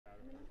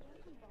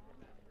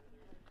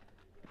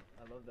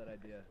I love that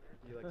idea.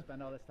 You like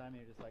spend all this time and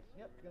you're just like,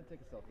 yep, gonna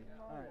take a selfie.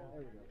 All right,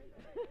 there we go.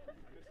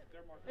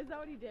 Is that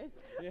what he did?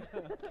 Yeah.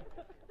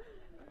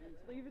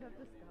 Leave it up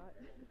to Scott.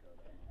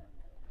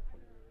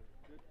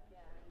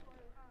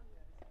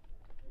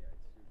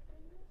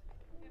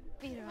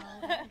 Peter.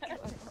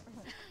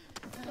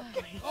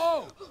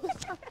 Oh! Oh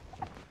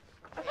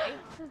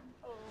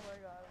my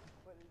god,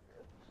 what is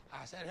this?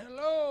 I said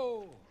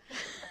hello.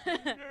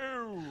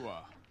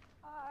 No.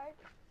 Hi.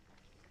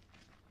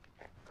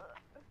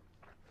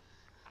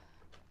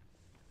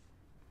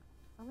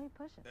 Let me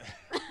push it.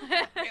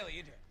 Haley,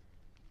 you do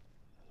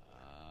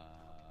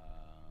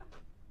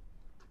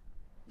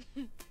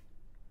it.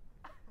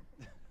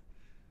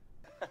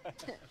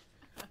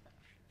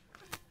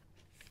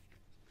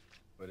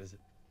 What is it?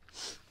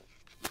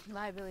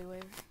 Liability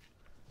waiver.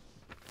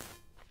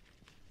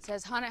 It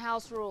says haunted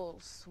house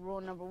rules.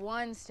 Rule number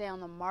 1, stay on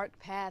the marked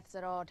paths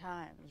at all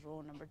times.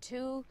 Rule number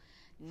 2,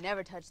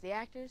 never touch the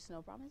actors,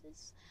 no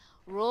promises.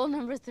 Rule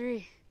number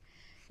 3,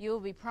 you will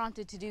be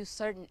prompted to do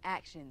certain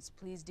actions.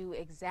 Please do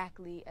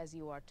exactly as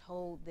you are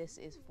told. This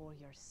is for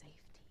your safety.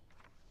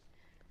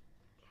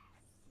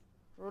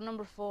 Rule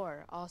number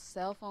 4, all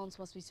cell phones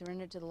must be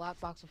surrendered to the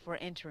lockbox before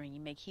entering.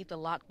 You may keep the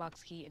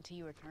lockbox key until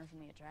you return from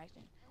the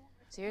attraction.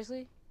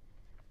 Seriously?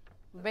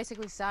 We're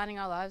basically signing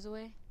our lives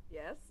away?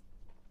 Yes.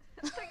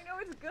 You know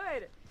it's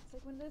good. It's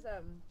like when there's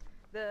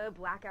the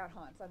blackout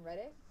haunts on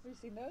Reddit. Have you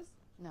seen those?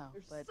 No,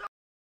 but...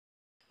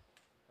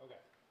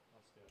 Okay,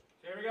 let's do it.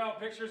 Here we go,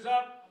 pictures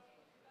up.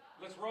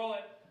 Let's roll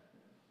it.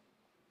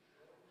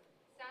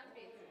 Sound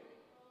speed.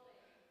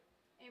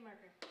 A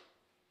marker.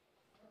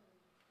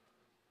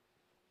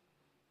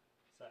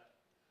 Set.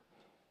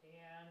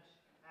 And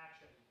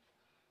action.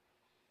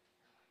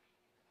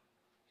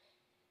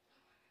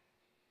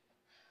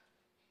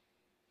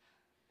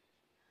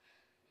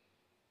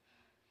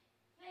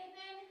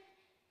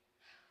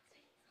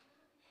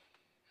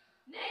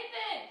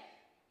 Nathan!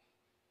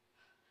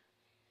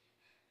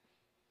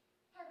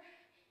 Harper.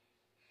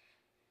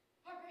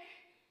 Harper.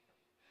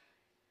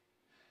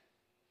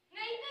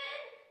 Nathan!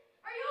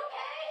 Are you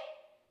okay?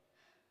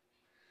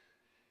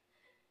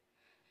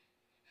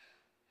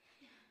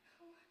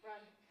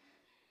 Run.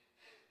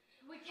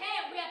 We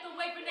can't. We have to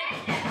wait for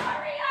Nathan.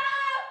 Hurry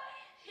up!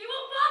 He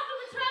will block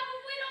the trap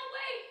if we don't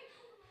wait.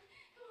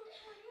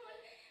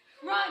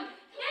 Run!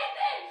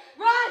 Nathan!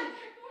 Run!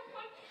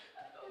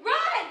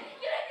 Run!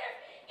 Get in there!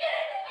 Get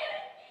in there!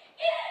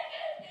 Get in! Get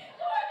in! Get in!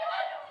 Come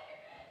on!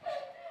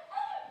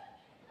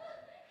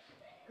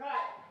 Come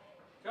on!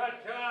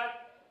 Cut!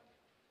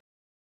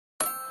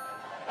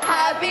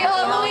 Happy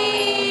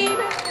Halloween!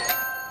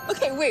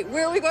 Okay, wait,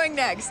 where are we going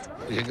next?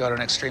 We could go to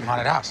an extreme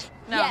haunted house.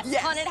 No. Yes.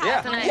 Haunted house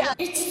Yeah. tonight. Yeah.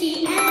 It's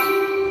the end.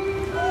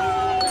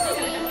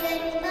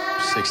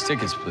 6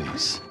 tickets,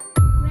 please.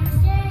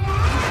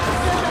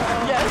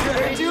 Yes,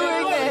 we're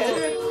doing this!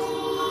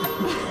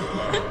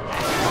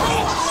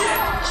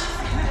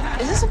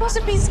 Is this supposed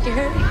to be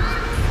scary?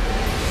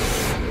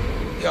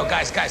 Yo,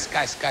 guys.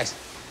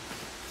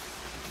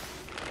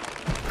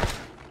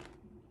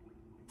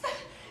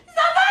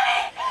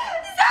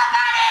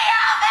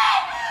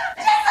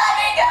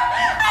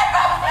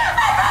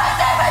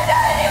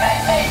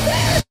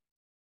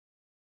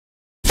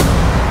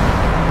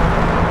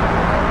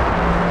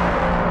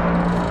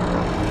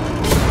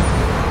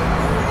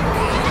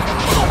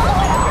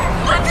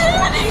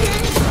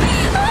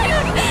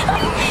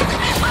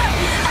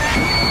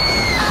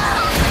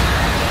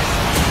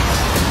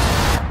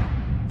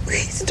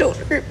 Please don't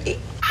hurt me.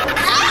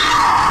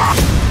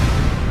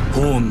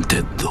 ホーンテ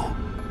ッド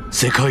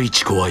世界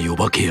一怖いお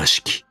化け屋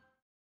敷